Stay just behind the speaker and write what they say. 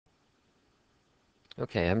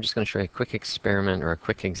Okay, I'm just going to show you a quick experiment or a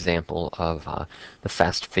quick example of the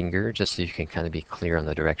fast finger, just so you can kind of be clear on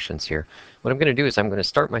the directions here. What I'm going to do is I'm going to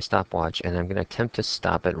start my stopwatch, and I'm going to attempt to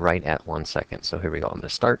stop it right at 1 second. So here we go. I'm going to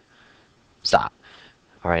start, stop.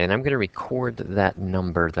 All right, and I'm going to record that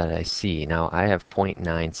number that I see. Now I have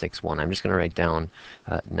 0.961. I'm just going to write down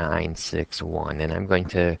 961, and I'm going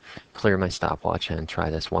to clear my stopwatch and try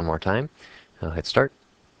this one more time. I'll hit start,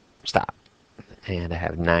 stop, and I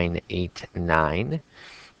have 989.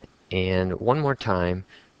 And one more time,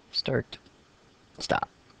 start, stop.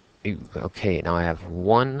 Okay, now I have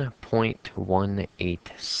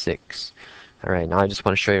 1.186. All right, now I just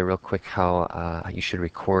want to show you real quick how you should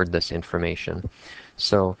record this information.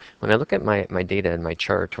 So when I look at my data and my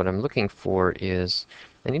chart, what I'm looking for is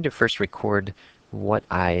I need to first record what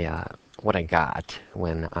I got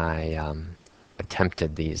when I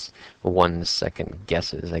attempted these 1 second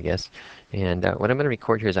guesses, I guess. And what I'm going to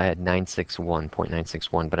record here is I had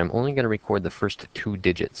 961.961, but I'm only going to record the first 2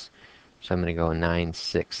 digits. So I'm going to go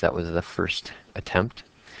 96. That was the first attempt.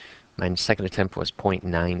 My second attempt was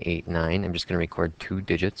 0.989. I'm just going to record 2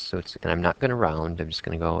 digits. So and I'm not going to round. I'm just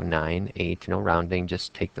going to go 9, 8. No rounding.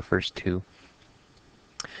 Just take the first 2.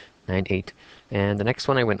 9, 8. And the next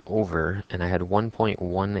one I went over, and I had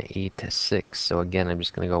 1.186. So again, I'm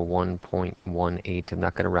just going to go 1.18. I'm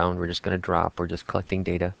not going to round. We're just going to drop. We're just collecting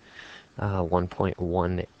data.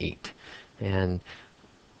 1.18. And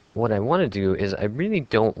what I want to do is I really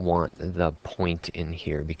don't want the point in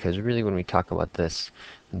here, because really when we talk about this,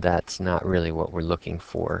 that's not really what we're looking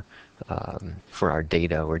for our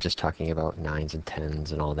data. We're just talking about 9s and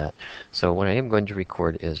 10s and all that. So what I am going to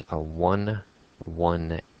record is a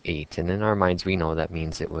 118, and in our minds we know that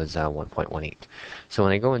means it was 1.18. So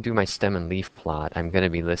when I go and do my stem and leaf plot, I'm going to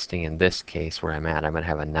be listing, in this case where I'm at, I'm going to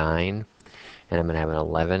have a 9 and I'm going to have an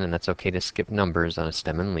 11, and that's okay to skip numbers on a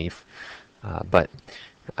stem and leaf, but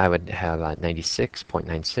I would have a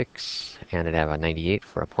 96.96, and I'd have a 98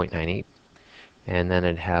 for a 0.98, and then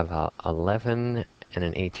I'd have a 11 and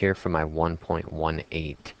an 8 here for my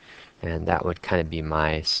 1.18, and that would kind of be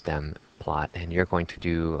my stem plot. And you're going to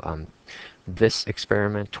do this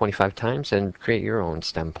experiment 25 times and create your own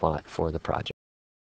stem plot for the project.